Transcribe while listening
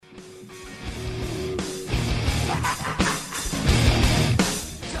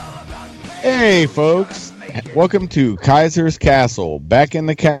Hey, folks. Welcome to Kaiser's Castle. Back in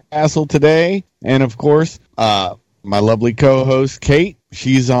the castle today. And, of course, my lovely co-host, Kate.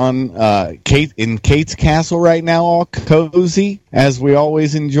 She's on Kate's castle right now, all cozy, as we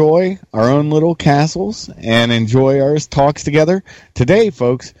always enjoy our own little castles and enjoy our talks together. Today,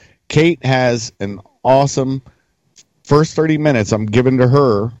 folks, Kate has an awesome first 30 minutes I'm giving to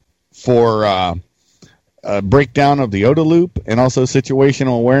her for a breakdown of the OODA loop and also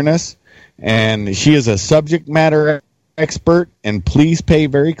situational awareness. And she is a subject matter expert, and please pay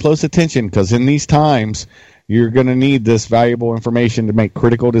very close attention because in these times, you're going to need this valuable information to make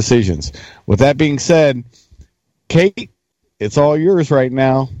critical decisions. With that being said, Kate, it's all yours right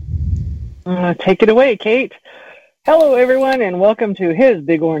now. Take it away, Kate. Hello, everyone, and welcome to his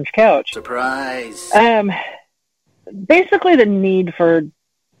Big Orange Couch. Surprise! Basically, the need for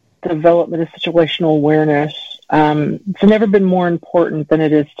development of situational awareness, it's never been more important than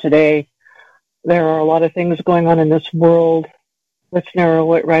it is today. There are a lot of things going on in this world. Let's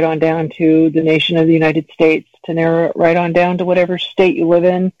narrow it right on down to the nation of the United States, to narrow it right on down to whatever state you live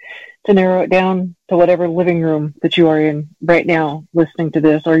in, to narrow it down to whatever living room that you are in right now listening to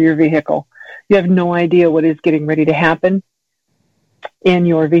this, or your vehicle. You have no idea what is getting ready to happen in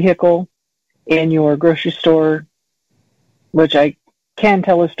your vehicle, in your grocery store, which I can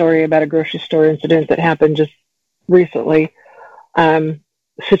tell a story about a grocery store incident that happened just recently.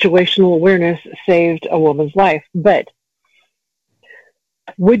 Situational awareness saved a woman's life. But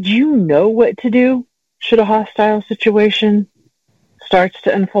would you know what to do should a hostile situation starts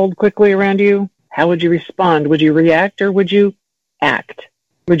to unfold quickly around you? How would you respond? Would you react or would you act?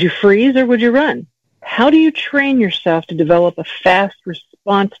 Would you freeze or would you run? How do you train yourself to develop a fast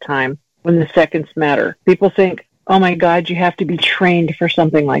response time when the seconds matter? People think, oh my God, you have to be trained for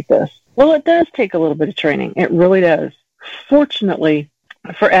something like this. Well, it does take a little bit of training. It really does. Fortunately,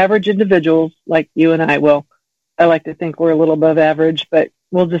 for average individuals like you and I, well, I like to think we're a little above average, but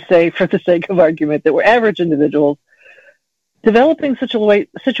we'll just say for the sake of argument that we're average individuals, developing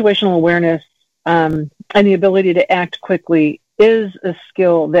situational awareness and the ability to act quickly is a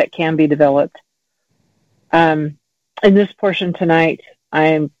skill that can be developed. In this portion tonight,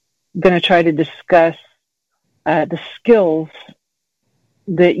 I'm going to try to discuss the skills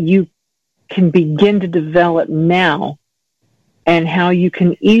that you can begin to develop now and how you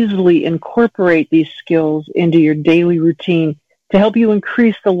can easily incorporate these skills into your daily routine to help you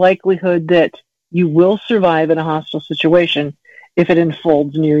increase the likelihood that you will survive in a hostile situation if it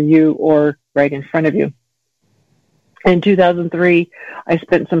unfolds near you or right in front of you. In 2003, I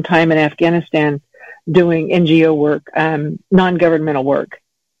spent some time in Afghanistan doing NGO work, non-governmental work.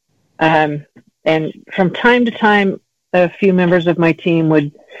 And from time to time, a few members of my team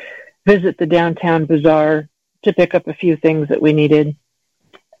would visit the downtown bazaar to pick up a few things that we needed.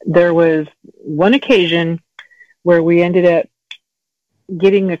 There was one occasion where we ended up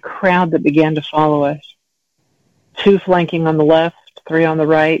getting a crowd that began to follow us. 2 flanking on the left, 3 on the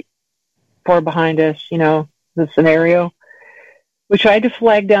right, 4 behind us, you know, the scenario. We tried to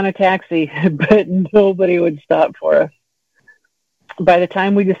flag down a taxi, but nobody would stop for us. By the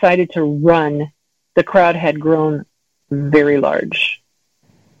time we decided to run, the crowd had grown very large.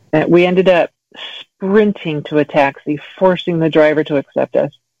 We ended up sprinting to a taxi, forcing the driver to accept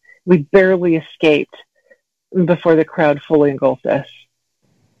us. We barely escaped before the crowd fully engulfed us.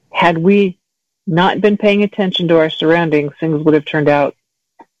 Had we not been paying attention to our surroundings, things would have turned out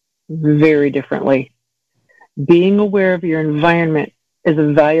very differently. Being aware of your environment is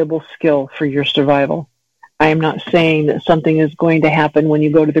a valuable skill for your survival. I am not saying that something is going to happen when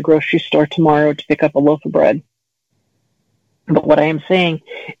you go to the grocery store tomorrow to pick up a loaf of bread. But what I am saying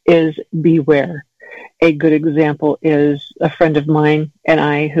is beware. A good example is a friend of mine and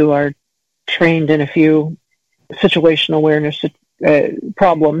I who are trained in a few situational awareness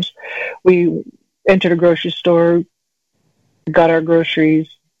problems. We entered a grocery store, got our groceries,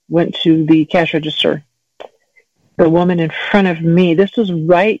 went to the cash register. The woman in front of me, this was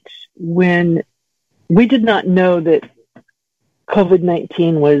right when we did not know that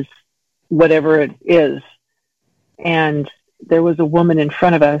COVID-19 was whatever it is. And there was a woman in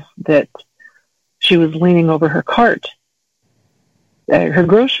front of us that she was leaning over her cart. Her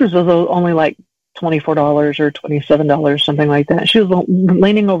groceries was only like $24 or $27, something like that. She was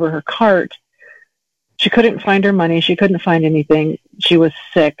leaning over her cart. She couldn't find her money. She couldn't find anything. She was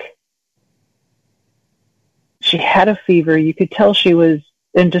sick. She had a fever. You could tell she was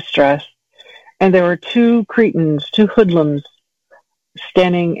in distress. And there were 2 cretins, 2 hoodlums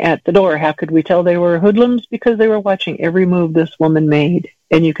standing at the door. How could we tell they were hoodlums? Because they were watching every move this woman made.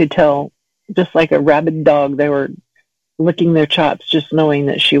 And you could tell, just like a rabid dog, they were licking their chops just knowing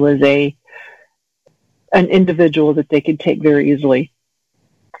that she was a an individual that they could take very easily.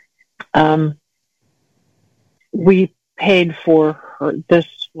 We paid for this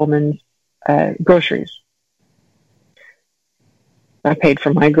woman's groceries. I paid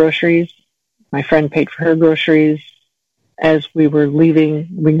for my groceries. My friend paid for her groceries. As we were leaving,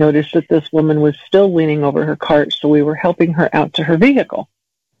 we noticed that this woman was still leaning over her cart, so we were helping her out to her vehicle.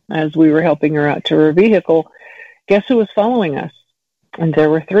 As we were helping her out to her vehicle, guess who was following us? And there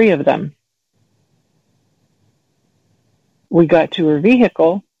were 3 of them. We got to her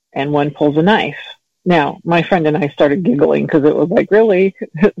vehicle, and one pulls a knife. Now, my friend and I started giggling because it was like, really?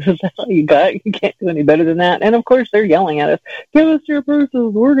 Is that all you got? You can't do any better than that. And, of course, they're yelling at us, give us your purses.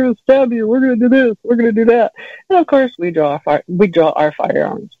 We're going to stab you. We're going to do this. We're going to do that. And, of course, we draw our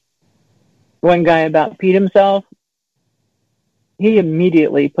firearms. One guy about peed himself. He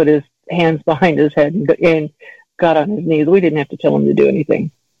immediately put his hands behind his head and got on his knees. We didn't have to tell him to do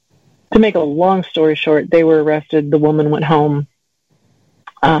anything. To make a long story short, they were arrested. The woman went home.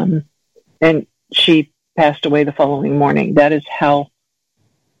 And she passed away the following morning. That is how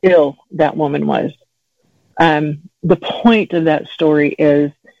ill that woman was. The point of that story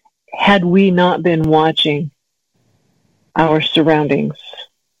is, had we not been watching our surroundings,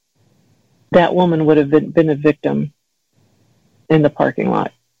 that woman would have been a victim in the parking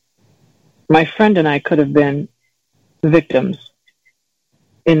lot. My friend and I could have been victims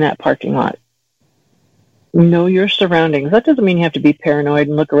in that parking lot. Know your surroundings. That doesn't mean you have to be paranoid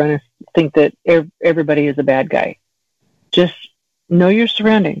and look around and think that everybody is a bad guy. Just know your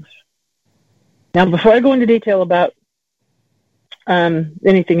surroundings. Now, before I go into detail about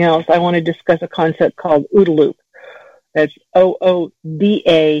anything else, I want to discuss a concept called OODA loop. That's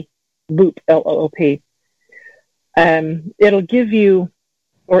OODA loop, LOOP. It'll give you,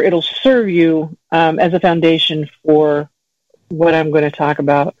 or it'll serve you as a foundation for what I'm going to talk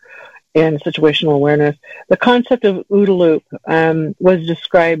about in situational awareness. The concept of OODA loop was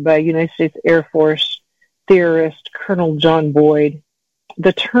described by United States Air Force theorist Colonel John Boyd.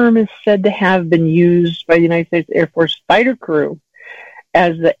 The term is said to have been used by the United States Air Force fighter crew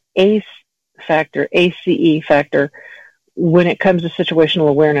as the ACE factor when it comes to situational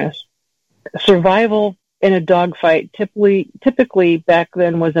awareness. Survival in a dogfight typically back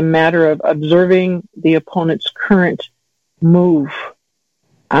then was a matter of observing the opponent's current move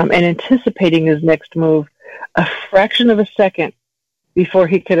and anticipating his next move a fraction of a second before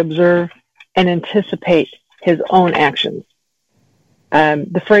he could observe and anticipate his own actions.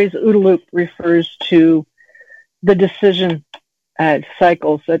 The phrase OODA loop refers to the decision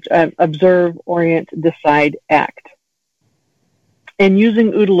cycles such as observe, orient, decide, act. And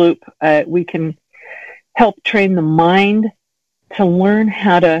using OODA loop, we can help train the mind to learn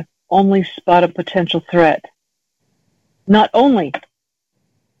how to only spot a potential threat. Not only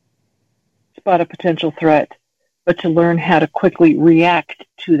spot a potential threat, but to learn how to quickly react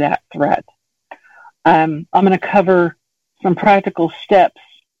to that threat. I'm going to cover some practical steps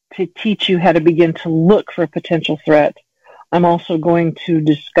to teach you how to begin to look for a potential threat. I'm also going to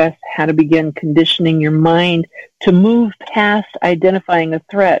discuss how to begin conditioning your mind to move past identifying a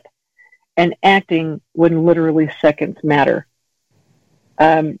threat and acting when literally seconds matter.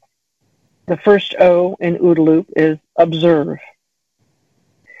 The first O in OODA loop is observe.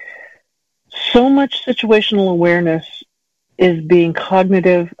 So much situational awareness is being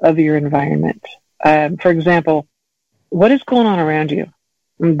cognitive of your environment. For example, what is going on around you?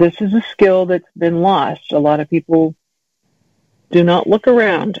 This is a skill that's been lost. A lot of people do not look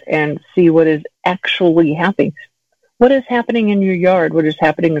around and see what is actually happening. What is happening in your yard? What is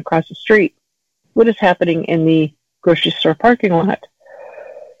happening across the street? What is happening in the grocery store parking lot?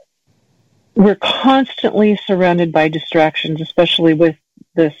 We're constantly surrounded by distractions, especially with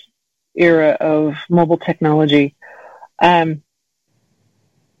this era of mobile technology.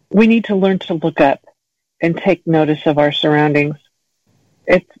 We need to learn to look up and take notice of our surroundings.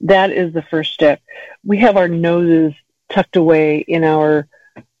 That is the first step. We have our noses tucked away in our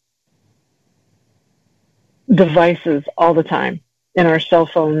devices all the time, in our cell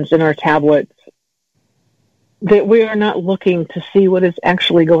phones, in our tablets, that we are not looking to see what is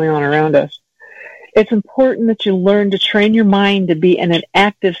actually going on around us. It's important that you learn to train your mind to be in an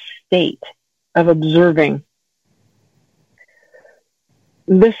active state of observing.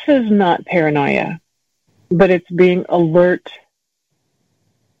 This is not paranoia, but it's being alert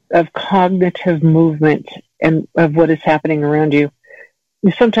of cognitive movement and of what is happening around you.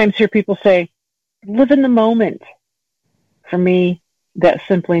 You sometimes hear people say, live in the moment. For me, that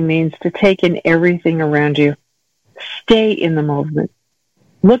simply means to take in everything around you. Stay in the moment.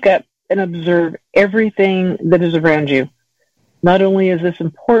 Look up and observe everything that is around you. Not only is this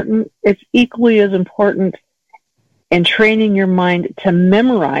important, it's equally as important in training your mind to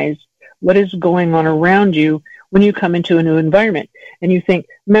memorize what is going on around you when you come into a new environment. And you think,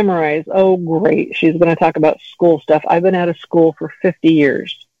 memorize, oh great, she's going to talk about school stuff. I've been out of school for 50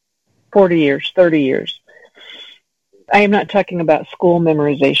 years, 40 years, 30 years. I am not talking about school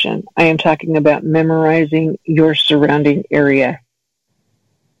memorization. I am talking about memorizing your surrounding area.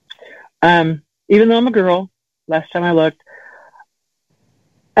 Even though I'm a girl, last time I looked,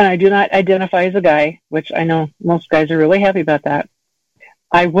 and I do not identify as a guy, which I know most guys are really happy about that.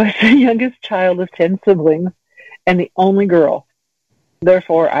 I was the youngest child of 10 siblings and the only girl.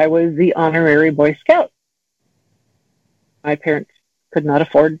 Therefore, I was the honorary Boy Scout. My parents could not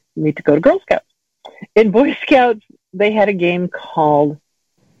afford me to go to Girl Scouts. In Boy Scouts, they had a game called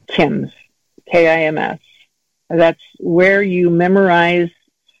KIMS, K-I-M-S. That's where you memorize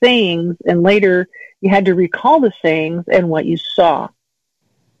sayings, and later you had to recall the sayings and what you saw.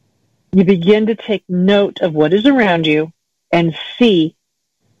 You begin to take note of what is around you and see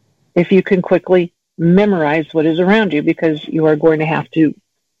if you can quickly memorize what is around you, because you are going to have to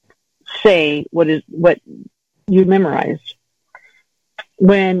say what you memorized.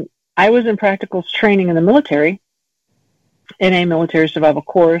 When I was in practicals training in the military, in a military survival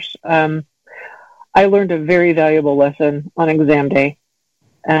course, I learned a very valuable lesson on exam day.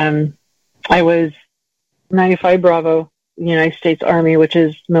 I was 95 Bravo, United States Army, which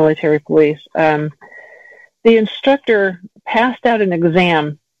is military police. The instructor passed out an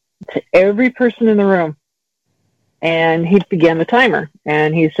exam to every person in the room, and he began the timer,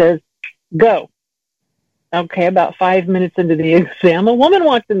 and he says, go. Okay, about 5 minutes into the exam, a woman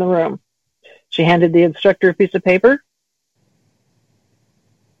walked in the room. She handed the instructor a piece of paper.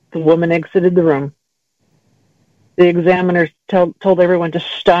 The woman exited the room. The examiner told everyone to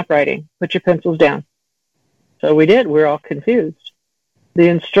stop writing, put your pencils down. So we did. We were all confused. The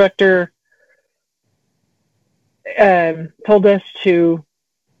instructor told us to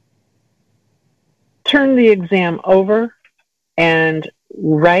turn the exam over and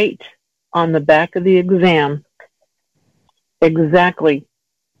write on the back of the exam exactly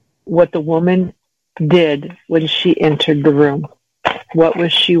what the woman did when she entered the room. What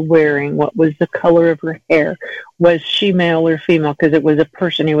was she wearing? What was the color of her hair? Was she male or female? Because it was a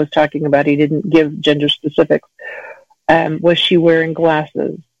person he was talking about. He didn't give gender specifics. Was she wearing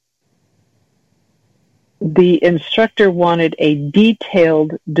glasses? The instructor wanted a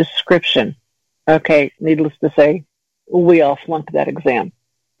detailed description. Okay, needless to say, we all flunked that exam.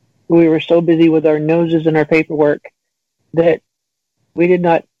 We were so busy with our noses and our paperwork that we did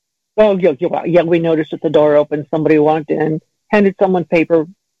not. Oh, yeah, we noticed that the door opened, somebody walked in, handed someone paper,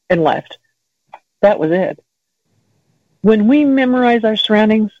 and left. That was it. When we memorize our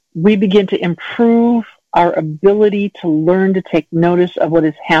surroundings, we begin to improve our ability to learn to take notice of what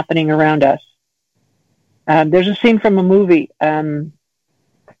is happening around us. There's a scene from a movie,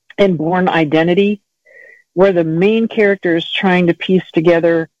 in Born Identity, where the main character is trying to piece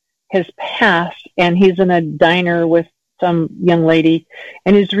together his past, and he's in a diner with some young lady,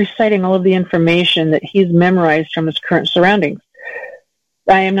 and he's reciting all of the information that he's memorized from his current surroundings.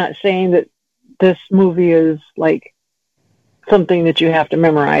 I am not saying that this movie is like something that you have to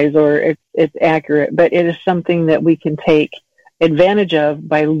memorize or it's accurate, but it is something that we can take advantage of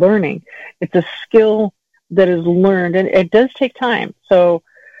by learning. It's a skill that is learned, and it does take time. So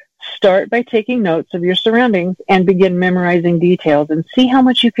start by taking notes of your surroundings and begin memorizing details and see how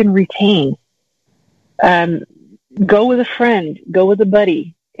much you can retain. Go with a friend, go with a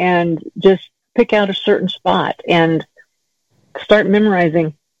buddy, and just pick out a certain spot and start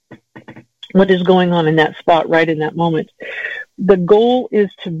memorizing what is going on in that spot right in that moment. The goal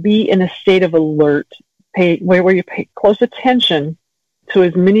is to be in a state of alert, where you pay close attention to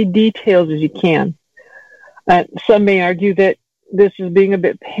as many details as you can. Some may argue that this is being a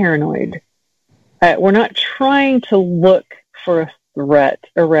bit paranoid. We're not trying to look for a threat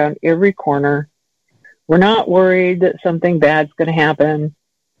around every corner. We're not worried that something bad's going to happen.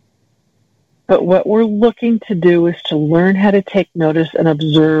 But what we're looking to do is to learn how to take notice and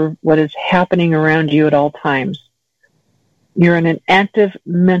observe what is happening around you at all times. You're in an active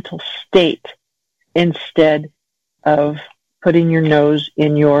mental state instead of putting your nose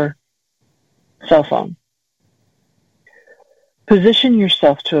in your cell phone. Position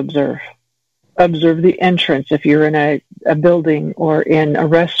yourself to observe. Observe the entrance if you're in a building or in a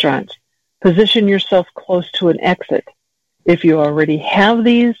restaurant. Position yourself close to an exit. If you already have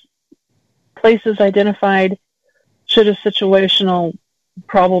these places identified, should a situational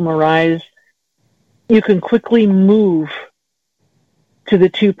problem arise, you can quickly move to the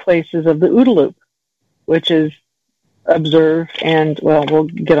two places of the OODA loop, which is observe, and, well, we'll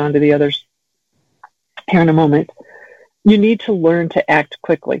get on to the others here in a moment. You need to learn to act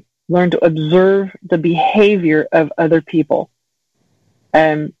quickly. Learn to observe the behavior of other people.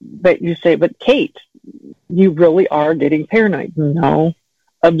 But you say, but Kate, you really are getting paranoid. No,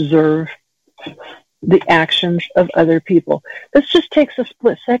 observe the actions of other people. This just takes a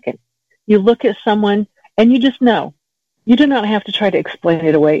split second. You look at someone and you just know. You do not have to try to explain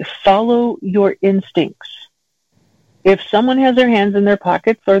it away. Follow your instincts. If someone has their hands in their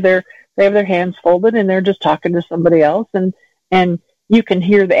pockets, or they have their hands folded and they're just talking to somebody else, and you can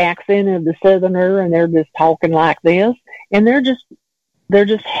hear the accent of the Southerner, and they're just talking like this, and they're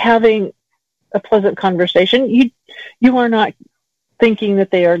just having a pleasant conversation, you are not thinking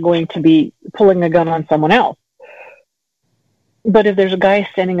that they are going to be pulling a gun on someone else. But if there's a guy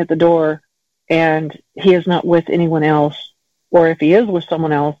standing at the door and he is not with anyone else, or if he is with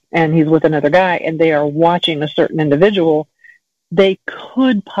someone else and he's with another guy and they are watching a certain individual, they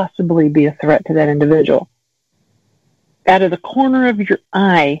could possibly be a threat to that individual. Out of the corner of your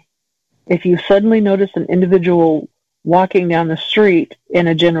eye, if you suddenly notice an individual walking down the street in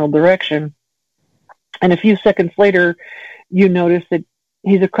a general direction, and a few seconds later you notice that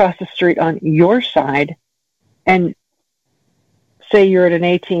he's across the street on your side, and say you're at an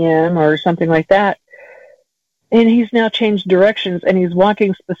ATM or something like that, and he's now changed directions and he's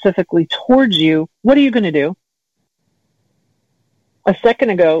walking specifically towards you, what are you going to do? A second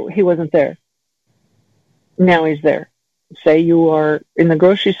ago, he wasn't there. Now he's there. Say you are in the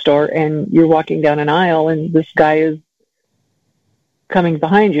grocery store and you're walking down an aisle and this guy is coming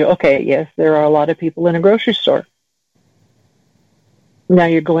behind you. Okay, yes, there are a lot of people in a grocery store. Now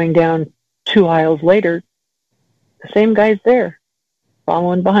you're going down 2 aisles later. The same guy's there,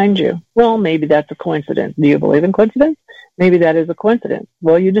 following behind you. Well, maybe that's a coincidence. Do you believe in coincidence? Maybe that is a coincidence.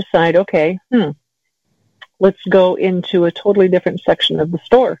 Well, you decide, okay, let's go into a totally different section of the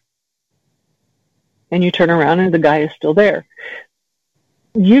store. And you turn around and the guy is still there.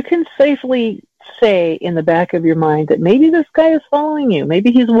 You can safely say in the back of your mind that maybe this guy is following you.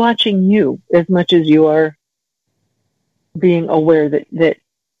 Maybe he's watching you as much as you are being aware that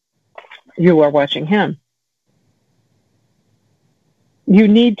you are watching him. You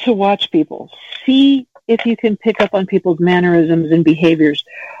need to watch people. See if you can pick up on people's mannerisms and behaviors.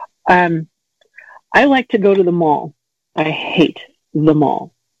 I like to go to the mall. I hate the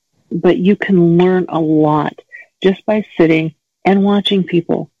mall. But you can learn a lot just by sitting and watching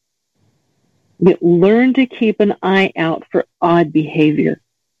people. You learn to keep an eye out for odd behavior.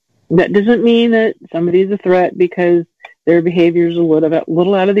 That doesn't mean that somebody's a threat because their behavior is a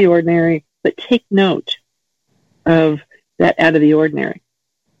little out of the ordinary, but take note of that out of the ordinary.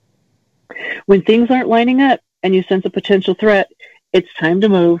 When things aren't lining up and you sense a potential threat, it's time to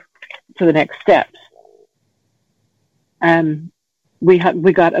move to the next steps. We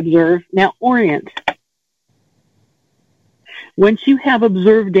got observe. Now orient. Once you have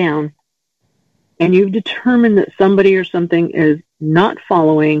observed down and you've determined that somebody or something is not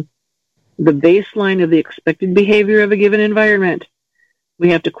following the baseline of the expected behavior of a given environment, we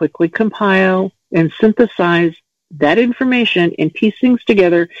have to quickly compile and synthesize that information and piece things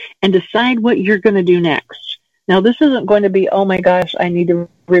together and decide what you're going to do next. Now, this isn't going to be, oh my gosh, I need to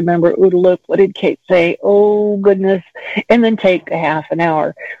remember OODA loop. What did Kate say? Oh, goodness. And then take a half an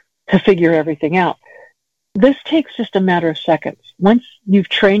hour to figure everything out. This takes just a matter of seconds. Once you've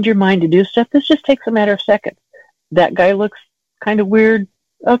trained your mind to do stuff, this just takes a matter of seconds. That guy looks kind of weird.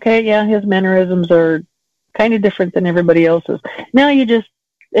 Okay, yeah, his mannerisms are kind of different than everybody else's. Now you just,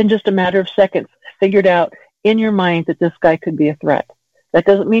 in just a matter of seconds, figured out in your mind that this guy could be a threat. That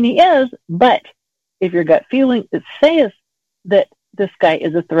doesn't mean he is, but if your gut feeling says that this guy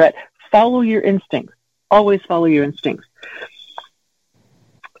is a threat, follow your instincts. Always follow your instincts.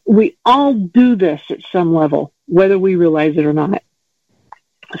 We all do this at some level, whether we realize it or not.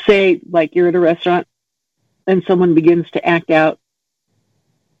 Say, like you're at a restaurant and someone begins to act out.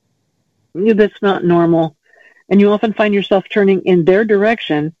 That's not normal. And you often find yourself turning in their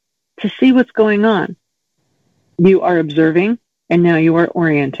direction to see what's going on. You are observing, and now you are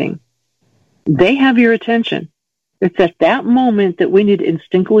orienting. They have your attention. It's at that moment that we need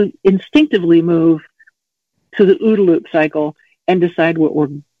to instinctively move to the OODA loop cycle and decide what we're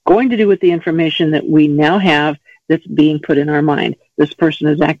going to do with the information that we now have that's being put in our mind. This person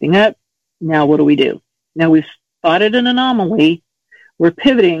is acting up. Now what do we do? Now we've spotted an anomaly. We're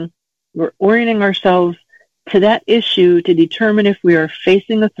pivoting. We're orienting ourselves to that issue to determine if we are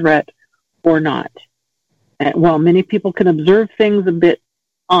facing a threat or not. And while many people can observe things a bit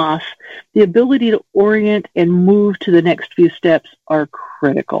off, the ability to orient and move to the next few steps are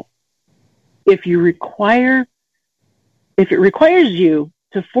critical. If you require If it requires you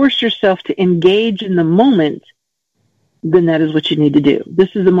to force yourself to engage in the moment, then that is what you need to do. This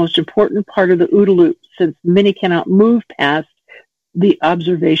is the most important part of the OODA loop, since many cannot move past the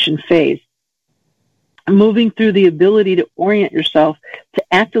observation phase. Moving through the ability to orient yourself to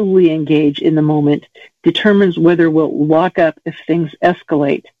actively engage in the moment determines whether we'll lock up if things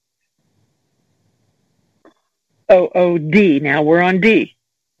escalate. D. Now we're on D.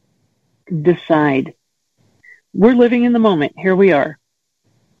 Decide. We're living in the moment. Here we are.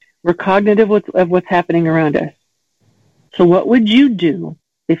 We're cognitive of what's happening around us. So what would you do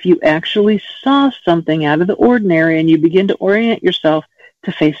if you actually saw something out of the ordinary and you begin to orient yourself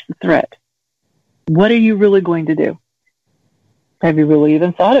to face the threat? What are you really going to do? Have you really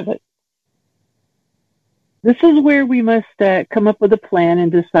even thought of it? This is where we must come up with a plan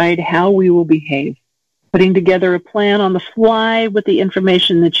and decide how we will behave. Putting together a plan on the fly with the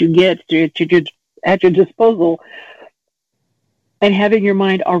information that you get at your disposal and having your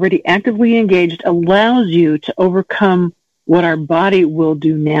mind already actively engaged allows you to overcome what our body will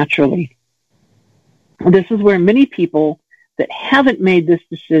do naturally. This is where many people that haven't made this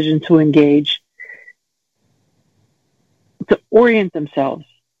decision to engage, to orient themselves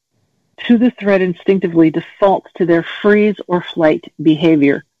to the threat instinctively, default to their freeze or flight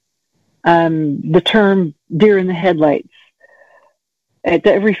behavior. The term deer in the headlights,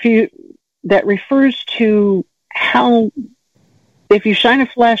 that refers to how if you shine a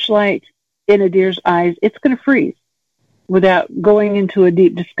flashlight in a deer's eyes, it's going to freeze without going into a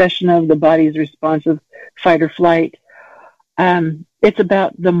deep discussion of the body's response of fight or flight. It's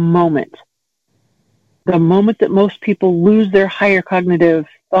about the moment that most people lose their higher cognitive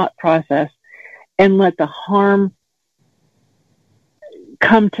thought process and let the harm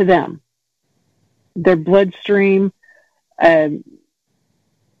come to them. Their bloodstream,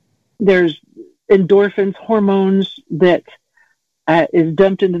 there's endorphins, hormones that is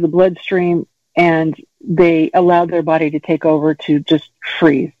dumped into the bloodstream, and they allow their body to take over to just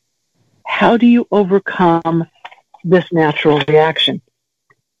freeze. How do you overcome this natural reaction?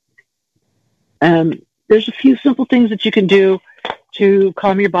 There's a few simple things that you can do to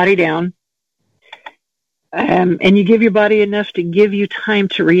calm your body down, and you give your body enough to give you time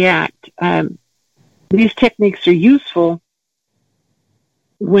to react. These techniques are useful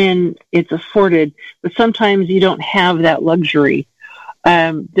when it's afforded, but sometimes you don't have that luxury,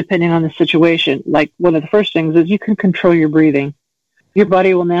 depending on the situation. Like one of the first things is you can control your breathing. Your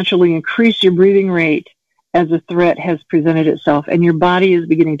body will naturally increase your breathing rate as a threat has presented itself, and your body is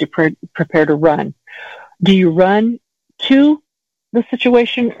beginning to prepare to run. Do you run to the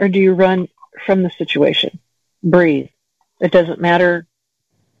situation or do you run from the situation? Breathe. It doesn't matter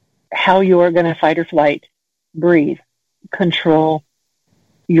how you are going to fight or flight. Breathe. Control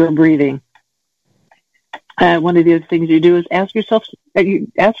your breathing. One of the other things you do is ask yourself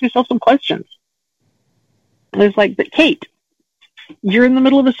some questions. It's like, but Kate, you're in the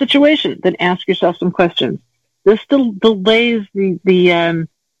middle of a situation. Then ask yourself some questions. This still delays the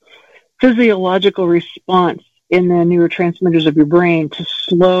physiological response in the neurotransmitters of your brain to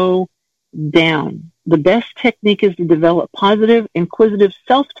slow down. The best technique is to develop positive, inquisitive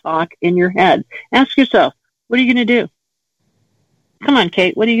self-talk in your head. Ask yourself, what are you going to do? Come on,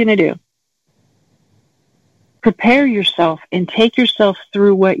 Kate, what are you going to do? Prepare yourself and take yourself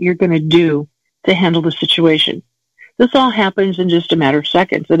through what you're going to do to handle the situation. This all happens in just a matter of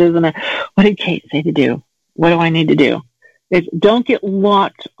seconds. It isn't what did Kate say to do? What do I need to do? Don't get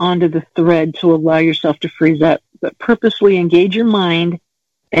locked onto the thread to allow yourself to freeze up, but purposely engage your mind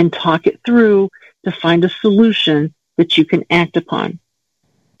and talk it through to find a solution that you can act upon.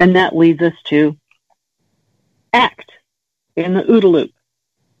 And that leads us to act in the OODA loop.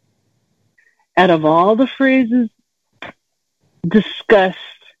 Out of all the phrases discussed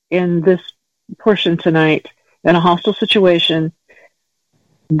in this portion tonight, in a hostile situation,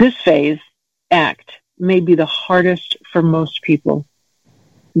 this phase, act, may be the hardest for most people.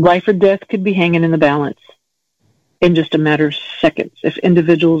 Life or death could be hanging in the balance in just a matter of seconds if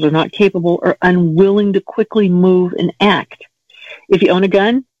individuals are not capable or unwilling to quickly move and act. If you own a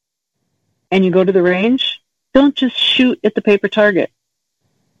gun and you go to the range, don't just shoot at the paper target,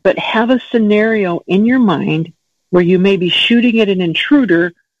 but have a scenario in your mind where you may be shooting at an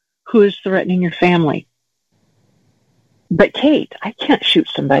intruder who is threatening your family. But Kate, I can't shoot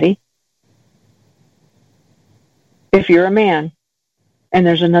somebody. If you're a man and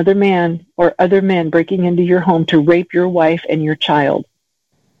there's another man or other men breaking into your home to rape your wife and your child,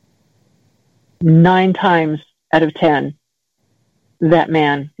 9 times out of 10, that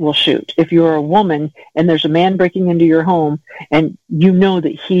man will shoot. If you're a woman and there's a man breaking into your home and you know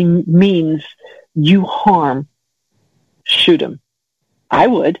that he means you harm, shoot them. I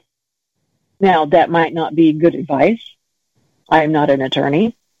would. Now, that might not be good advice. I am not an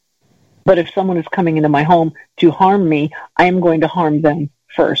attorney. But if someone is coming into my home to harm me, I am going to harm them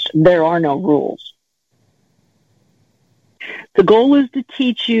first. There are no rules. The goal is to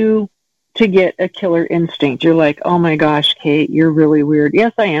teach you to get a killer instinct. You're like, oh my gosh, Kate, you're really weird.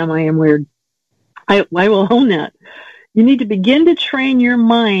 Yes, I am. I am weird. I will own that. You need to begin to train your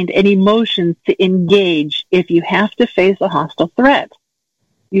mind and emotions to engage if you have to face a hostile threat.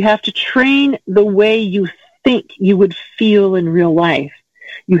 You have to train the way you think you would feel in real life.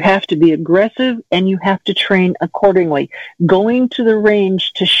 You have to be aggressive, and you have to train accordingly. Going to the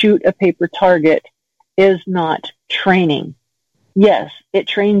range to shoot a paper target is not training. Yes, it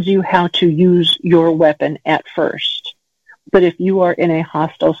trains you how to use your weapon at first. But if you are in a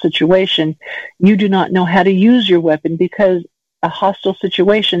hostile situation, you do not know how to use your weapon, because a hostile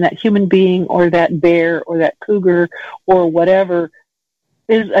situation, that human being or that bear or that cougar or whatever,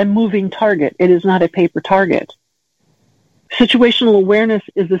 is a moving target. It is not a paper target. Situational awareness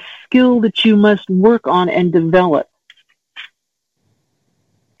is a skill that you must work on and develop.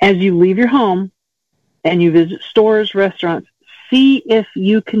 As you leave your home and you visit stores, restaurants, see if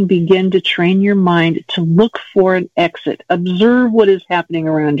you can begin to train your mind to look for an exit. Observe what is happening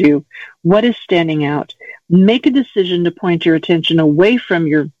around you, what is standing out. Make a decision to point your attention away from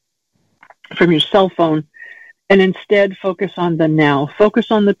your cell phone, and instead focus on the now.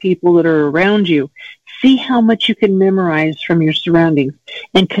 Focus on the people that are around you. See how much you can memorize from your surroundings,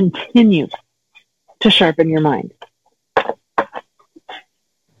 and continue to sharpen your mind.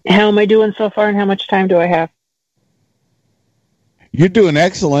 How am I doing so far, and how much time do I have? You're doing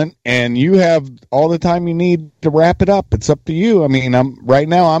excellent, and you have all the time you need to wrap it up. It's up to you. I mean, right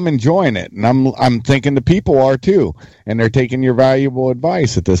now I'm enjoying it, and I'm thinking the people are too, and they're taking your valuable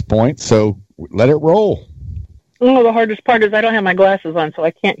advice at this point. So let it roll. Oh, the hardest part is I don't have my glasses on, so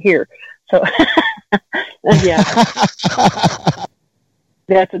I can't hear. So, yeah,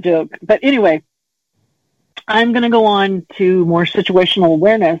 that's a joke. But anyway, I'm going to go on to more situational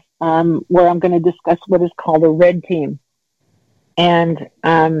awareness, where I'm going to discuss what is called a red team. And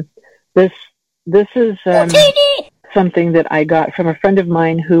this is something that I got from a friend of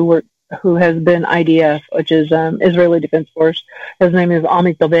mine who has been IDF, which is Israeli Defense Force. His name is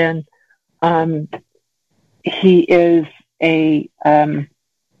Amit Doben. He is a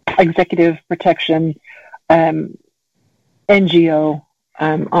executive protection NGO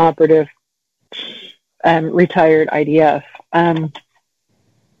operative, retired IDF.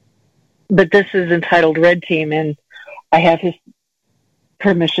 But this is entitled Red Team, and I have his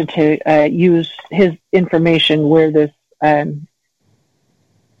permission to use his information where this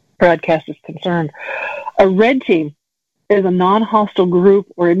broadcast is concerned. A red team is a non-hostile group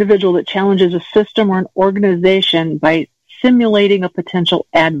or individual that challenges a system or an organization by simulating a potential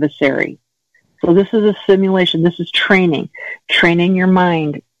adversary. So this is a simulation. This is training your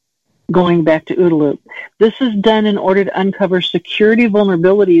mind, going back to OODA loop. This is done in order to uncover security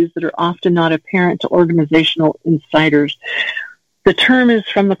vulnerabilities that are often not apparent to organizational insiders. The term is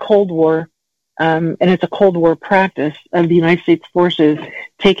from the Cold War, and it's a Cold War practice of the United States forces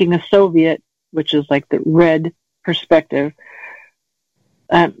taking a Soviet, which is like the red perspective.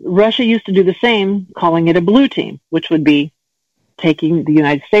 Russia used to do the same, calling it a blue team, which would be taking the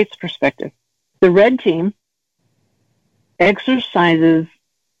United States perspective. The red team exercises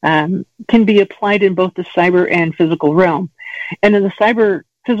can be applied in both the cyber and physical realm, and in the cyber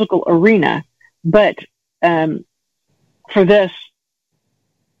physical arena. But for this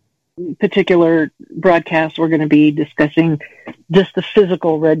particular broadcast, we're going to be discussing just the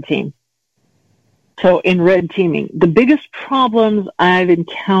physical red team. So in red teaming, the biggest problems I've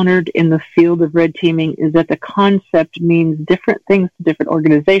encountered in the field of red teaming is that the concept means different things to different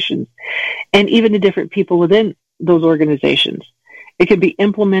organizations, and even to different people within those organizations. It can be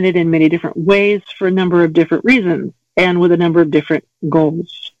implemented in many different ways for a number of different reasons and with a number of different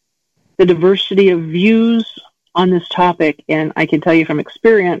goals. The diversity of views on this topic, and I can tell you from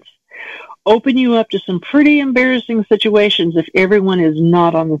experience, open you up to some pretty embarrassing situations if everyone is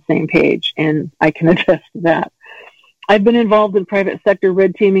not on the same page, and I can attest to that. I've been involved in private sector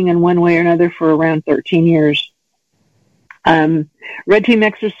red teaming in one way or another for around 13 years. Red team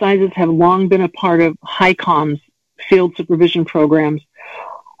exercises have long been a part of HICOM's field supervision programs.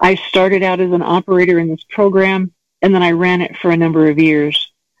 I started out as an operator in this program, and then I ran it for a number of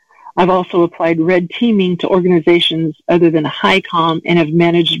years. I've also applied red teaming to organizations other than HICOM and have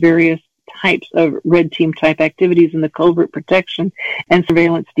managed various types of red team type activities in the covert protection and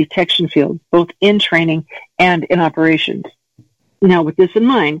surveillance detection field, both in training and in operations. Now, with this in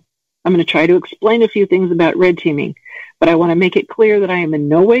mind, I'm going to try to explain a few things about red teaming, but I want to make it clear that I am in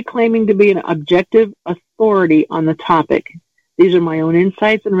no way claiming to be an objective authority on the topic. These are my own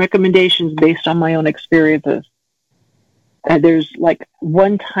insights and recommendations based on my own experiences. There's like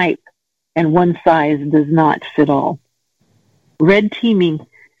one type and one size does not fit all. Red teaming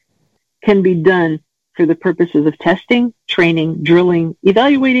can be done for the purposes of testing, training, drilling,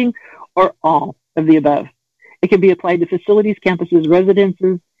 evaluating, or all of the above. It can be applied to facilities, campuses,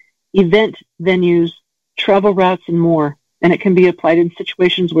 residences, event venues, travel routes, and more. And it can be applied in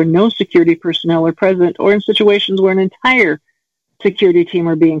situations where no security personnel are present or in situations where an entire security team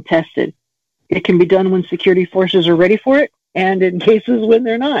are being tested. It can be done when security forces are ready for it and in cases when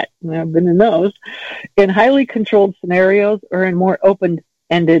they're not. And I've been in those. In highly controlled scenarios or in more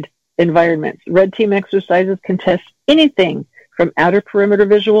open-ended environments. Red team exercises can test anything from outer perimeter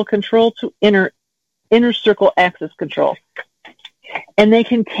visual control to inner circle access control. And they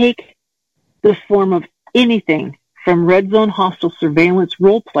can take the form of anything from red zone hostile surveillance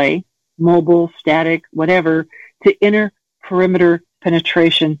role play, mobile, static, whatever, to inner perimeter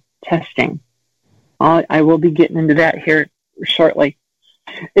penetration testing. I will be getting into that here shortly.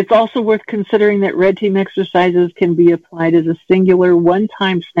 It's also worth considering that red team exercises can be applied as a singular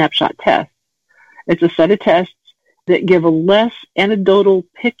one-time snapshot test. It's a set of tests that give a less anecdotal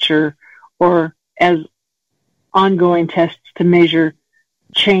picture or as ongoing tests to measure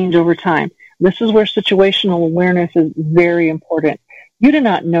change over time. This is where situational awareness is very important. You do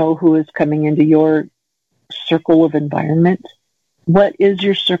not know who is coming into your circle of environment. What is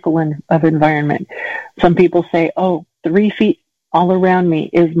your circle of environment? Some people say, 3 feet all around me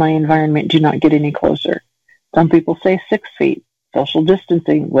is my environment. Do not get any closer. Some people say 6 feet, social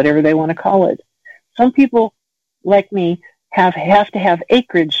distancing, whatever they want to call it. Some people, like me, have to have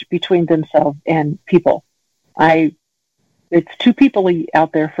acreage between themselves and people. It's too people-y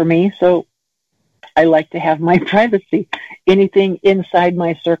out there for me, so I like to have my privacy. Anything inside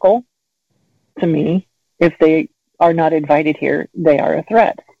my circle, to me, if they are not invited here, they are a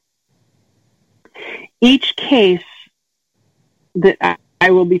threat. Each case that I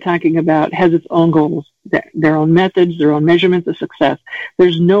will be talking about has its own goals, their own methods, their own measurements of success.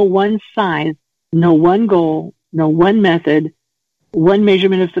 There's no one size, no one goal, no one method, one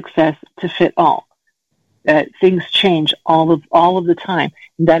measurement of success to fit all. Things change all of the time.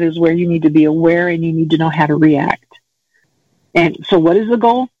 And that is where you need to be aware and you need to know how to react. And so what is the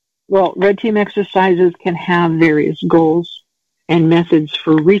goal? Well, red team exercises can have various goals and methods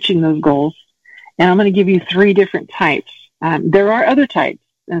for reaching those goals. And I'm going to give you 3 different types. There are other types,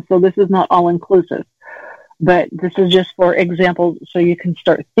 and so this is not all-inclusive. But this is just for example, so you can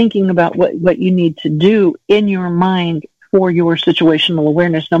start thinking about what you need to do in your mind for your situational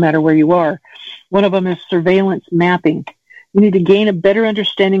awareness, no matter where you are. One of them is surveillance mapping. You need to gain a better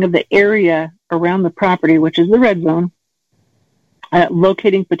understanding of the area around the property, which is the red zone,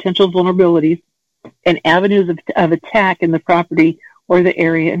 locating potential vulnerabilities and avenues of attack in the property or the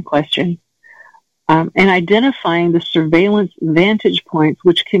area in question, and identifying the surveillance vantage points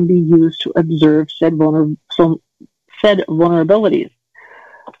which can be used to observe said vulnerabilities.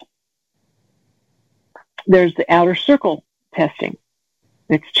 There's the outer circle testing.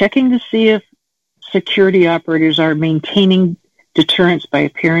 It's checking to see if security operators are maintaining deterrence by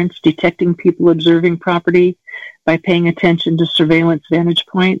appearance, detecting people observing property, by paying attention to surveillance vantage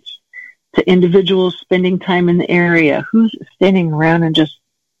points, to individuals spending time in the area. Who's standing around and just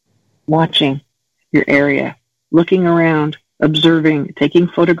watching your area, looking around, observing, taking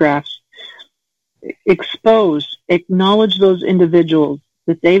photographs? Expose, acknowledge those individuals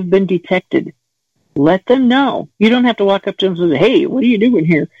that they've been detected. Let them know. You don't have to walk up to them and say, hey, what are you doing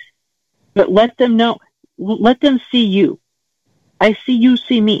here? But let them know. Let them see you. I see you,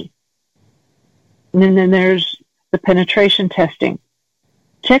 see me. And then there's the penetration testing.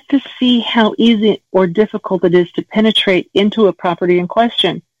 Check to see how easy or difficult it is to penetrate into a property in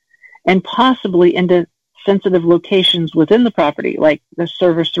question and possibly into sensitive locations within the property, like the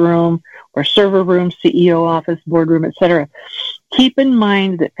service room or server room, CEO office, boardroom, etc. Keep in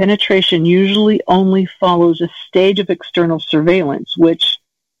mind that penetration usually only follows a stage of external surveillance, which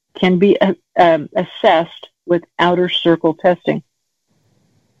can be assessed with outer circle testing.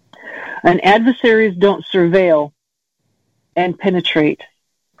 And adversaries don't surveil and penetrate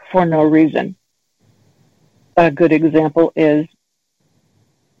for no reason. A good example is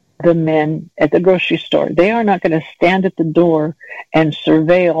the men at the grocery store. They are not going to stand at the door and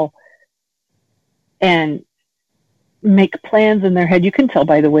surveil and make plans in their head. You can tell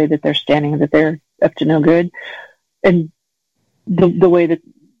by the way that they're standing that they're up to no good. And the way that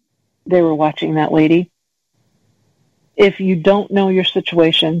they were watching that lady. If you don't know your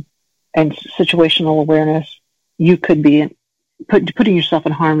situation, and situational awareness, you could be putting yourself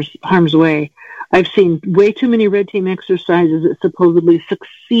in harm's way. I've seen way too many red team exercises that supposedly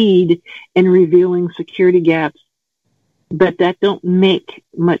succeed in revealing security gaps, but that don't make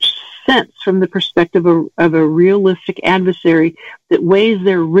much sense from the perspective of a realistic adversary that weighs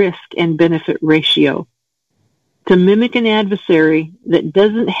their risk and benefit ratio. To mimic an adversary that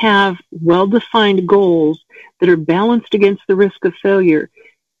doesn't have well-defined goals that are balanced against the risk of failure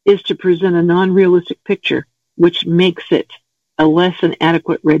is to present a non-realistic picture, which makes it a less than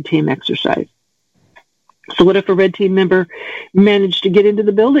adequate red team exercise. So what if a red team member managed to get into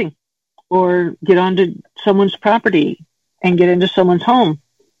the building or get onto someone's property and get into someone's home?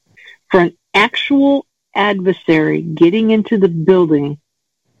 For an actual adversary getting into the building,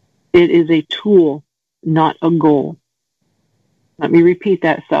 it is a tool, not a goal. Let me repeat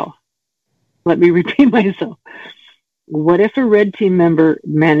myself. What if a red team member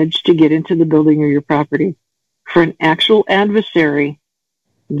managed to get into the building or your property? For an actual adversary,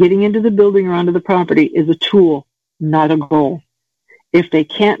 getting into the building or onto the property is a tool, not a goal. If they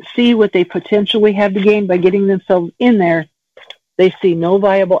can't see what they potentially have to gain by getting themselves in there, they see no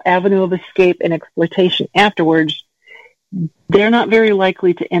viable avenue of escape and exploitation afterwards, they're not very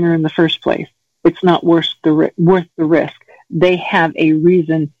likely to enter in the first place. It's not worth the risk. They have a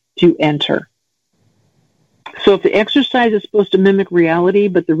reason to enter. So if the exercise is supposed to mimic reality,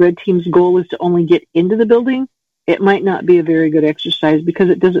 but the red team's goal is to only get into the building, it might not be a very good exercise because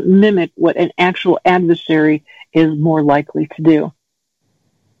it doesn't mimic what an actual adversary is more likely to do.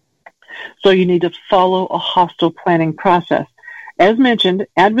 So you need to follow a hostile planning process. As mentioned,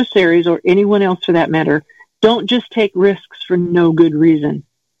 adversaries, or anyone else for that matter, don't just take risks for no good reason.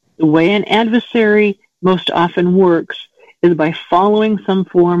 The way an adversary most often works is by following some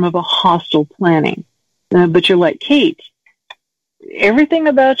form of a hostile planning. But you're like, Kate, everything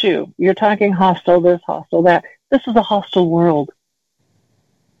about you, you're talking hostile this, hostile that. This is a hostile world.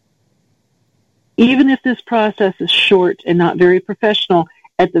 Even if this process is short and not very professional,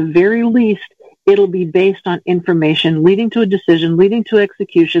 at the very least, it'll be based on information leading to a decision, leading to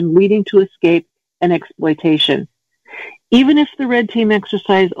execution, leading to escape and exploitation. Even if the red team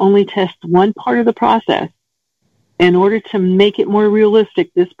exercise only tests one part of the process, in order to make it more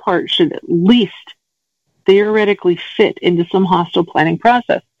realistic, this part should at least theoretically fit into some hostile planning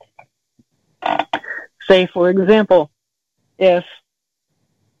process. Say, for example, if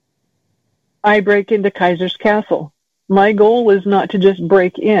I break into Kaiser's Castle, my goal is not to just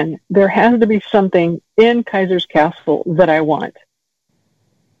break in. There has to be something in Kaiser's Castle that I want.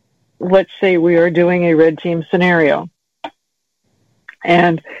 Let's say we are doing a red team scenario,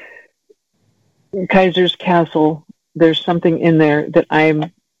 and Kaiser's Castle, there's something in there that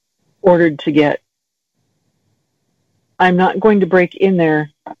I'm ordered to get. I'm not going to break in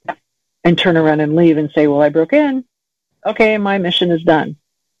there and turn around and leave and say, well, I broke in. Okay, my mission is done.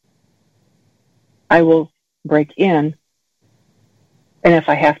 I will break in, and if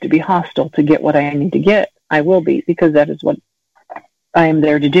I have to be hostile to get what I need to get, I will be, because that is what I am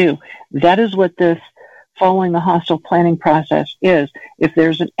there to do. That is what this following the hostile planning process is. If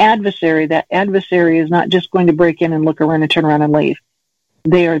there's an adversary, that adversary is not just going to break in and look around and turn around and leave.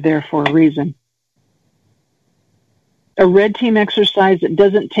 They are there for a reason. A red team exercise that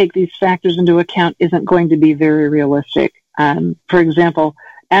doesn't take these factors into account isn't going to be very realistic. For example,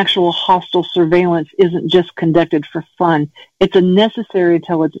 actual hostile surveillance isn't just conducted for fun. It's a necessary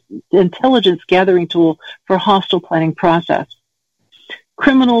intelligence gathering tool for hostile planning process.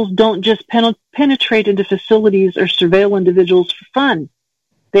 Criminals don't just penetrate into facilities or surveil individuals for fun.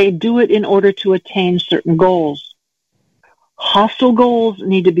 They do it in order to attain certain goals. Hostile goals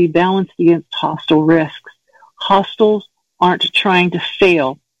need to be balanced against hostile risks. Hostiles aren't trying to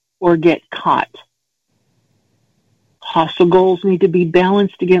fail or get caught. Hostile goals need to be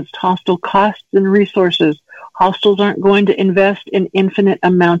balanced against hostile costs and resources. Hostiles aren't going to invest in infinite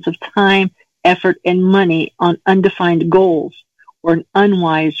amounts of time, effort, and money on undefined goals or an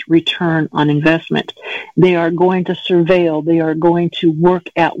unwise return on investment. They are going to surveil. They are going to work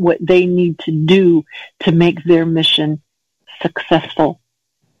at what they need to do to make their mission successful.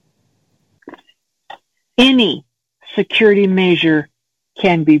 Any security measure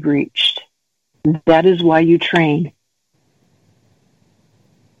can be breached. That is why you train.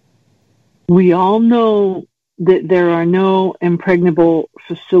 We all know that there are no impregnable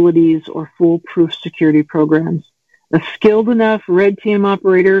facilities or foolproof security programs. A skilled enough red team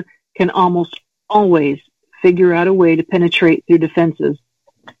operator can almost always figure out a way to penetrate through defenses.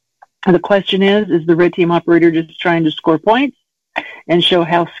 And the question is the red team operator just trying to score points and show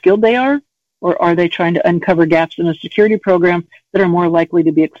how skilled they are? or are they trying to uncover gaps in a security program that are more likely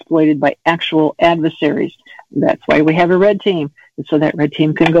to be exploited by actual adversaries? That's why we have a red team, and so that red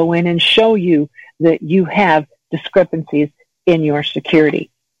team can go in and show you that you have discrepancies in your security.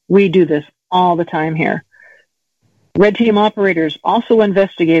 We do this all the time here. Red team operators, also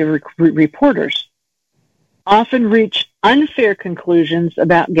investigative reporters, often reach unfair conclusions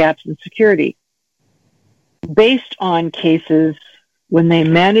about gaps in security based on cases when they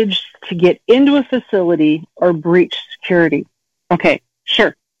manage to get into a facility or breach security. Okay,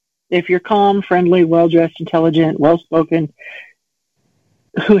 sure. If you're calm, friendly, well-dressed, intelligent, well-spoken,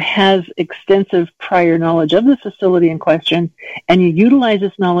 who has extensive prior knowledge of the facility in question, and you utilize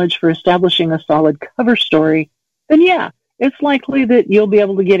this knowledge for establishing a solid cover story, then yeah, it's likely that you'll be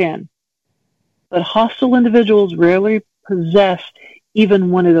able to get in. But hostile individuals rarely possess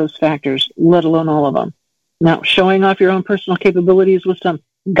even one of those factors, let alone all of them. Now, showing off your own personal capabilities with some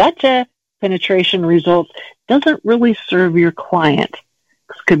gotcha penetration results doesn't really serve your client.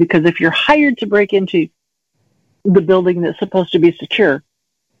 Because if you're hired to break into the building that's supposed to be secure,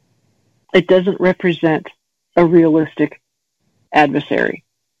 it doesn't represent a realistic adversary.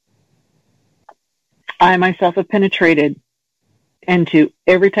 I myself have penetrated into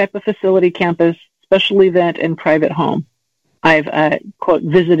every type of facility, campus, special event, and private home. I've, quote,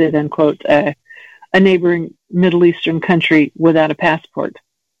 visited, unquote, a neighboring Middle Eastern country without a passport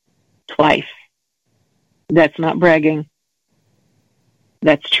twice. That's not bragging.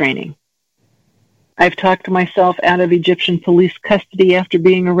 That's training. I've talked myself out of Egyptian police custody after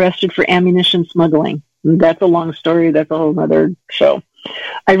being arrested for ammunition smuggling. That's a long story. That's a whole other show.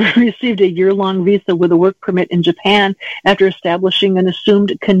 I received a year-long visa with a work permit in Japan after establishing an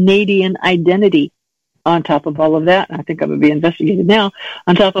assumed Canadian identity. On top of all of that, I think I'm going to be investigated now.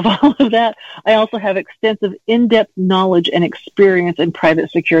 On top of all of that, I also have extensive in-depth knowledge and experience in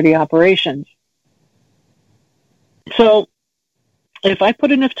private security operations. So if I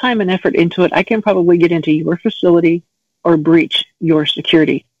put enough time and effort into it, I can probably get into your facility or breach your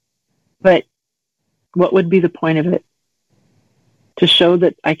security. But what would be the point of it? To show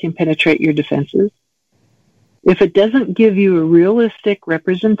that I can penetrate your defenses? If it doesn't give you a realistic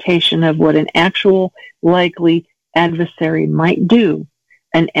representation of what an actual likely adversary might do,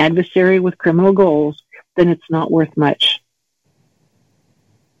 an adversary with criminal goals, then it's not worth much.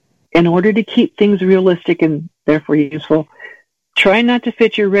 In order to keep things realistic and therefore useful, try not to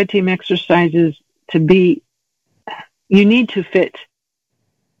fit your red team exercises to be, you need to fit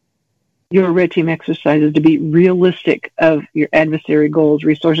your red team exercises to be realistic of your adversary goals,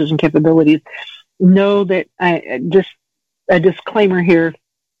 resources, and capabilities. Know that just a disclaimer here.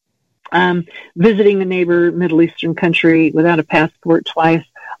 Visiting a neighbor Middle Eastern country without a passport twice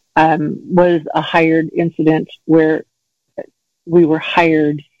was a hired incident where we were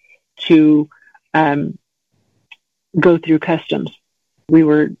hired to go through customs. We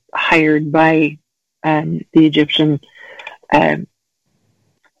were hired by the Egyptian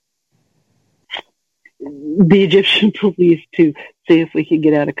police to see if we could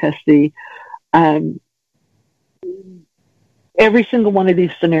get out of custody. Every single one of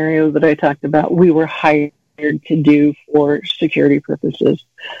these scenarios that I talked about, we were hired to do for security purposes.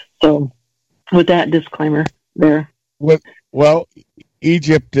 So with that disclaimer there. Well,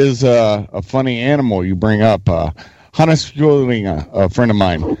 Egypt is a funny animal you bring up. Hannes Fielding, a friend of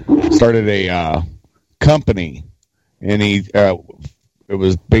mine, started a company, and it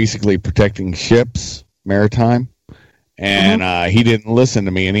was basically protecting ships, maritime. And he didn't listen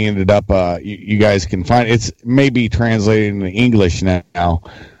to me, and he ended up, you guys can find it. It's maybe translated into English now,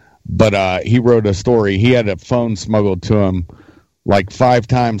 but he wrote a story. He had a phone smuggled to him like 5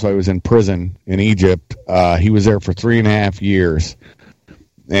 times while he was in prison in Egypt. He was there for 3.5 years,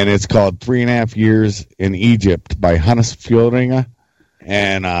 and it's called 3.5 Years in Egypt by Hannes Fielding.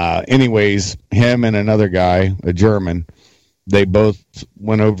 And anyways, him and another guy, a German, they both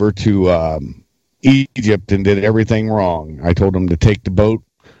went over to Egypt and did everything wrong. I told him to take the boat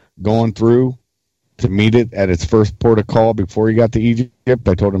going through to meet it at its first port of call before he got to Egypt.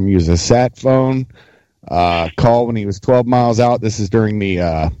 I told him to use a sat phone, call when he was 12 miles out. This is during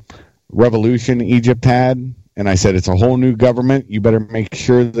the revolution Egypt had. And I said, it's a whole new government. You better make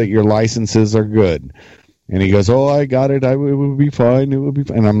sure that your licenses are good. And he goes, oh, I got it. It would be fine. It would be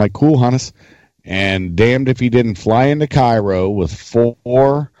fine. And I'm like, cool, Hannes. And damned if he didn't fly into Cairo with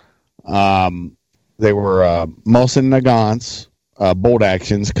 4 they were Molson Nagants, bolt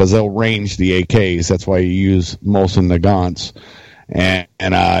actions, because they'll range the AKs. That's why you use Molson Nagants. And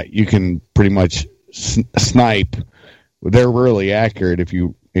you can pretty much snipe. They're really accurate if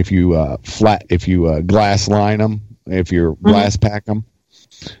you glass line them, if you glass pack them.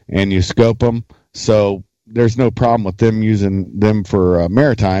 and you scope them. So there's no problem with them using them for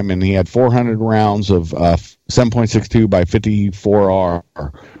maritime. And he had 400 rounds of 7.62 by 54R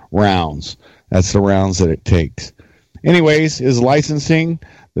rounds. That's the rounds that it takes. Anyways, his licensing,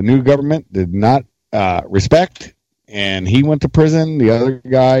 the new government did not respect, and he went to prison. The other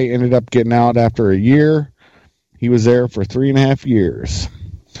guy ended up getting out after a year. He was there for 3.5 years.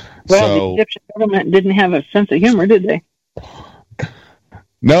 Well, the Egyptian government didn't have a sense of humor, did they?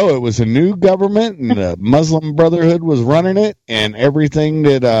 No, it was a new government, and the Muslim Brotherhood was running it, and everything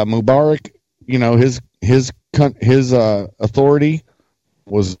that Mubarak, his authority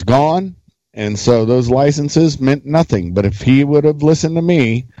was gone, and so those licenses meant nothing. But if he would have listened to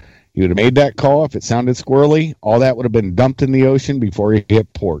me, he would have made that call. If it sounded squirrely, all that would have been dumped in the ocean before he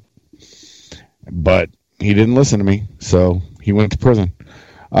hit port. But he didn't listen to me, so he went to prison.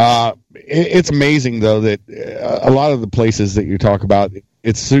 It's amazing, though, that a lot of the places that you talk about,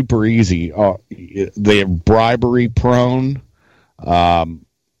 it's super easy. They're bribery prone.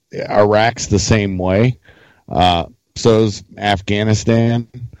 Iraq's the same way. So's Afghanistan.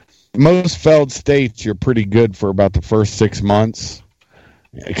 Most failed states, you're pretty good for about the first 6 months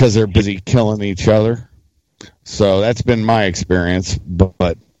because they're busy killing each other. So that's been my experience.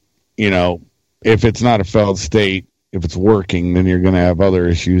 But if it's not a failed state, if it's working, then you're going to have other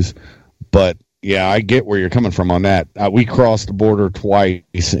issues. But yeah, I get where you're coming from on that. We crossed the border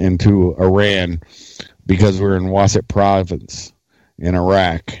twice into Iran because we're in Wasat province in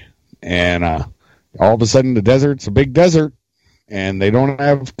Iraq. And all of a sudden the desert's a big desert, and they don't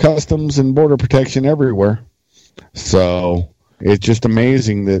have customs and border protection everywhere. So it's just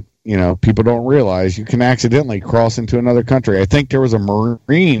amazing that, people don't realize you can accidentally cross into another country. I think there was a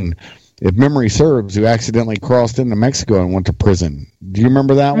Marine, if memory serves, who accidentally crossed into Mexico and went to prison. Do you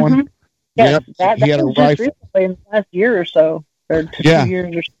remember that one? Yeah, yep. That he had was a rifle. just recently in the last year or so, or 2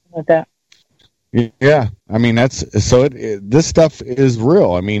 years or something like that. Yeah, I mean, this stuff is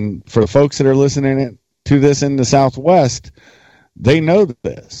real. I mean, for the folks that are listening to this in the Southwest, they know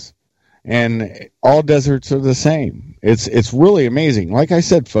this. And all deserts are the same. It's really amazing. Like I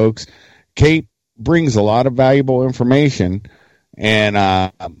said, folks, Kate brings a lot of valuable information. And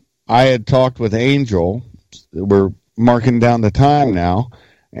I had talked with Angel. We're marking down the time now.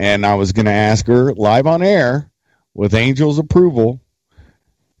 And I was going to ask her live on air with Angel's approval,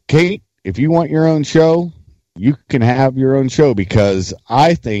 Kate, if you want your own show, you can have your own show, because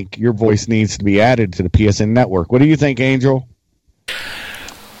I think your voice needs to be added to the PSN network. What do you think, Angel?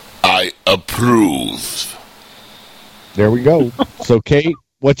 I approve. There we go. So, Kate,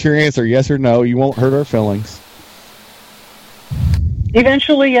 what's your answer? Yes or no? You won't hurt our feelings.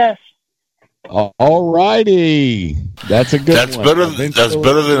 Eventually, yes. All righty. That's a good one. That's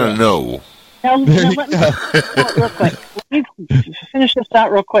better than a no. Now, let me real quick. Let me finish this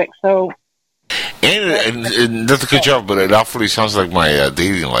out real quick. So, and not to cut you off, but it awfully sounds like my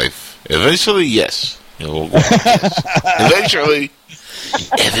dating life. Eventually, yes. Eventually.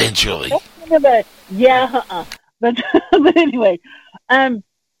 Yeah, but anyway,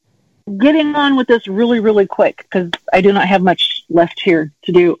 getting on with this really, really quick, because I do not have much left here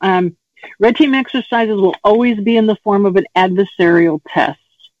to do. Red team exercises will always be in the form of an adversarial test.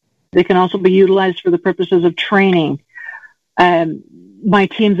 They can also be utilized for the purposes of training. My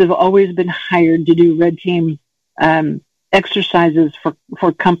teams have always been hired to do red team exercises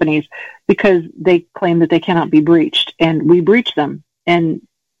for companies because they claim that they cannot be breached, and we breach them. And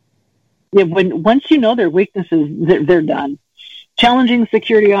once you know their weaknesses, they're done. Challenging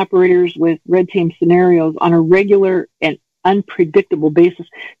security operators with red team scenarios on a regular and unpredictable basis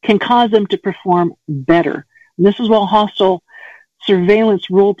can cause them to perform better. And this is why hostile surveillance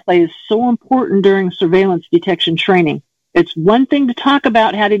role play is so important during surveillance detection training. It's one thing to talk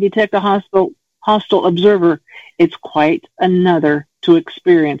about how to detect a hostile observer. It's quite another to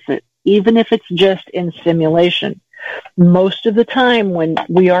experience it, even if it's just in simulation. Most of the time when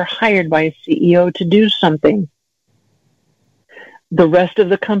we are hired by a CEO to do something, the rest of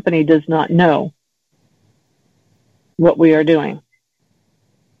the company does not know what we are doing.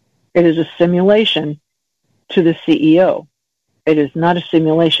 It is a simulation to the CEO. It is not a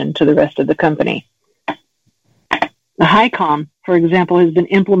simulation to the rest of the company. The HICOM, for example, has been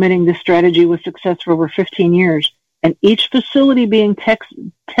implementing this strategy with success for over 15 years, and each facility being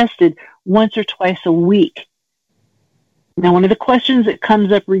tested once or twice a week. Now, one of the questions that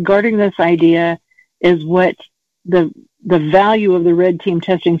comes up regarding this idea is what the value of the red team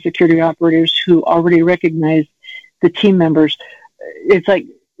testing security operators who already recognize the team members. It's like,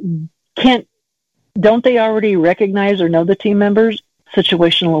 don't they already recognize or know the team members?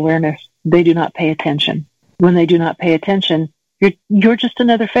 Situational awareness. They do not pay attention. When they do not pay attention, You're just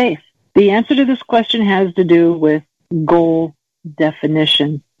another face. The answer to this question has to do with goal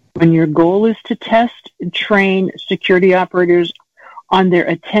definition. When your goal is to test and train security operators on their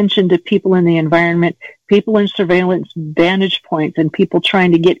attention to people in the environment, people in surveillance vantage points, and people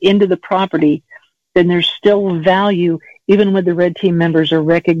trying to get into the property, then there's still value even when the red team members are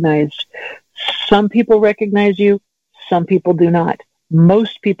recognized. Some people recognize you, some people do not.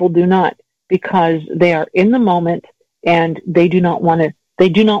 Most people do not, because they are in the moment and they do not want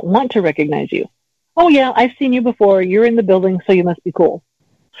to recognize you. Oh yeah, I've seen you before. You're in the building, so you must be cool.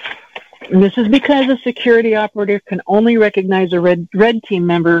 And this is because a security operator can only recognize a red team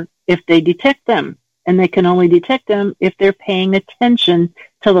member if they detect them, and they can only detect them if they're paying attention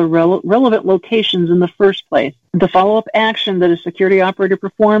to the relevant locations in the first place. The follow-up action that a security operator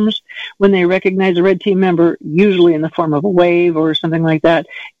performs when they recognize a red team member, usually in the form of a wave or something like that,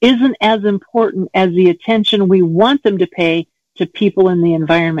 isn't as important as the attention we want them to pay to people in the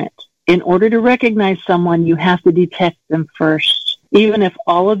environment. In order to recognize someone, you have to detect them first. Even if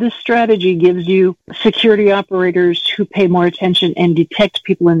all of this strategy gives you security operators who pay more attention and detect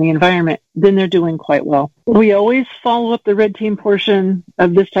people in the environment, then they're doing quite well. We always follow up the red team portion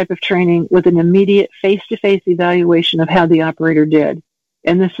of this type of training with an immediate face-to-face evaluation of how the operator did.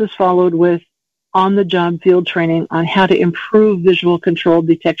 And this is followed with on-the-job field training on how to improve visual control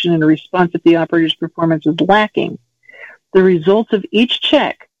detection and response if the operator's performance is lacking. The results of each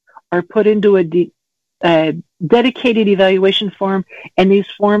check are put into a dedicated evaluation form, and these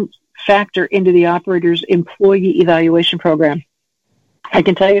forms factor into the operator's employee evaluation program. I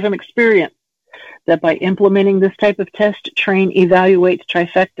can tell you from experience that by implementing this type of test, train, evaluate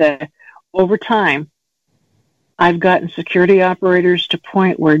trifecta over time, I've gotten security operators to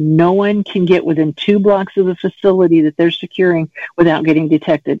point where no one can get within 2 blocks of the facility that they're securing without getting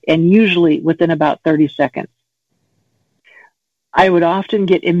detected, and usually within about 30 seconds. I would often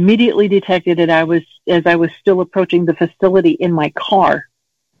get immediately detected as I was still approaching the facility in my car.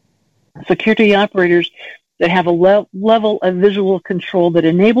 Security operators that have a level of visual control that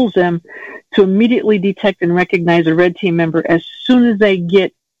enables them to immediately detect and recognize a red team member as soon as they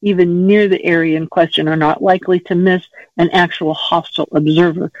get even near the area in question are not likely to miss an actual hostile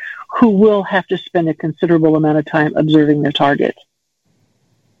observer who will have to spend a considerable amount of time observing their target.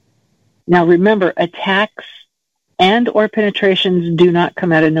 Now remember, attacks and or penetrations do not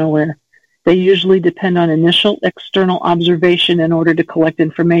come out of nowhere. They usually depend on initial external observation in order to collect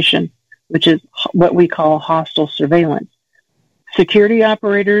information, which is what we call hostile surveillance. Security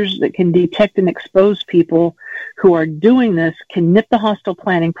operators that can detect and expose people who are doing this can nip the hostile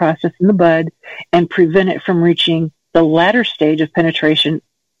planning process in the bud and prevent it from reaching the latter stage of penetration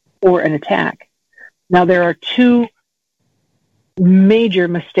or an attack. Now, there are 2 major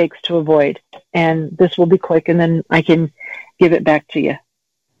mistakes to avoid, and this will be quick, and then I can give it back to you.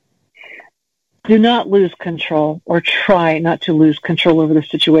 Do not lose control, or try not to lose control over the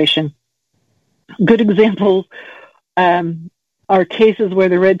situation. Good examples are cases where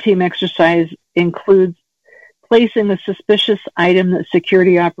the red team exercise includes placing a suspicious item that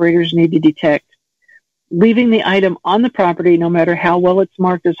security operators need to detect, leaving the item on the property no matter how well it's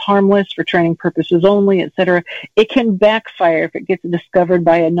marked as harmless for training purposes only, etc. It can backfire if it gets discovered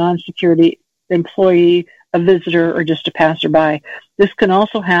by a non-security employee, a visitor, or just a passerby. This can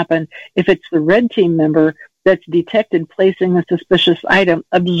also happen if it's the red team member that's detected placing a suspicious item,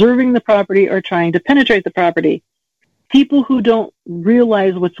 observing the property, or trying to penetrate the property. People who don't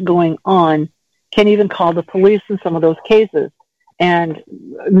realize what's going on can even call the police in some of those cases. And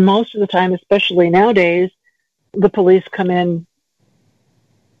most of the time, especially nowadays, the police come in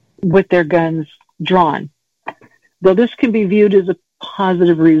with their guns drawn. Though this can be viewed as a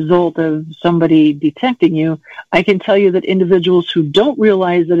positive result of somebody detecting you, I can tell you that individuals who don't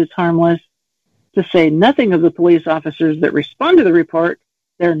realize that it's harmless, to say nothing of the police officers that respond to the report,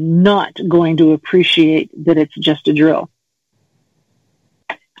 they're not going to appreciate that it's just a drill.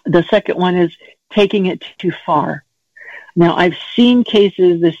 The second one is taking it too far. Now, I've seen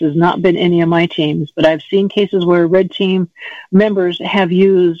cases, this has not been any of my teams, but I've seen cases where red team members have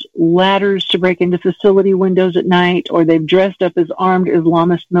used ladders to break into facility windows at night, or they've dressed up as armed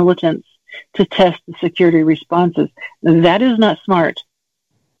Islamist militants to test the security responses. That is not smart.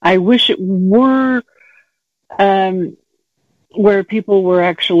 I wish it were where people were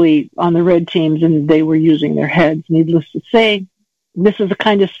actually on the red teams and they were using their heads. Needless to say, this is the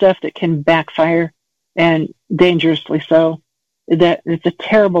kind of stuff that can backfire, and dangerously so. That it's a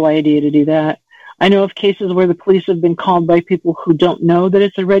terrible idea to do that. I know of cases where the police have been called by people who don't know that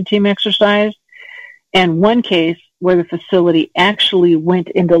it's a red team exercise, and one case where the facility actually went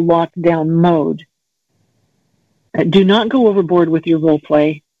into lockdown mode. Do not go overboard with your role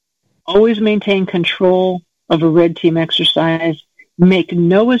play. Always maintain control of a red team exercise. Make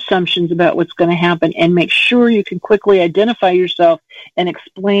no assumptions about what's going to happen, and make sure you can quickly identify yourself and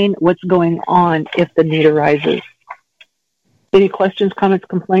explain what's going on if the need arises. Any questions, comments,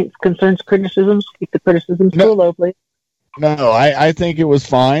 complaints, concerns, criticisms? Keep the criticisms still low, please. No, I think it was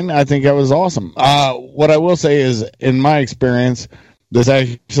fine. I think that was awesome. What I will say is, in my experience, this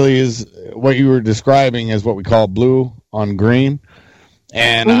actually is what you were describing is what we call blue on green.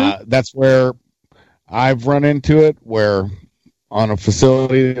 And that's where I've run into it, where on a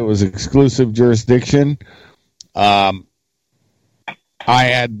facility that was exclusive jurisdiction, I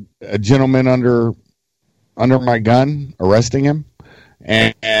had a gentleman under my gun, arresting him,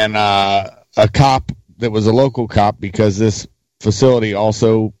 and a cop that was a local cop, because this facility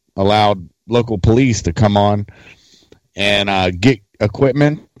also allowed local police to come on and get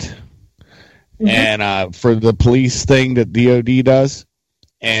equipment and for the police thing that DOD does.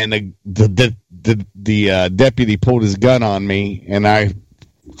 And the deputy pulled his gun on me, and I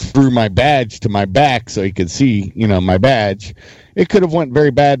threw my badge to my back so he could see, my badge. It could have went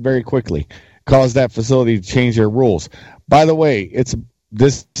very bad very quickly. Caused that facility to change their rules. By the way,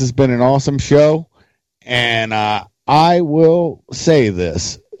 this has been an awesome show, and I will say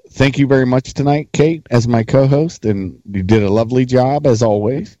this. Thank you very much tonight, Kate, as my co-host, and you did a lovely job, as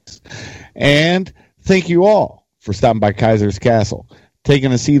always. And thank you all for stopping by Kaiser's Castle,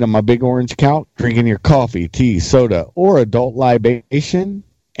 taking a seat on my big orange couch, drinking your coffee, tea, soda, or adult libation.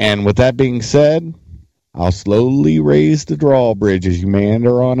 And with that being said, I'll slowly raise the drawbridge as you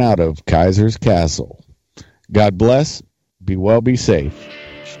meander on out of Kaiser's Castle. God bless. Be well, be safe.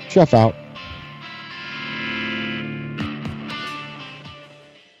 Chef out.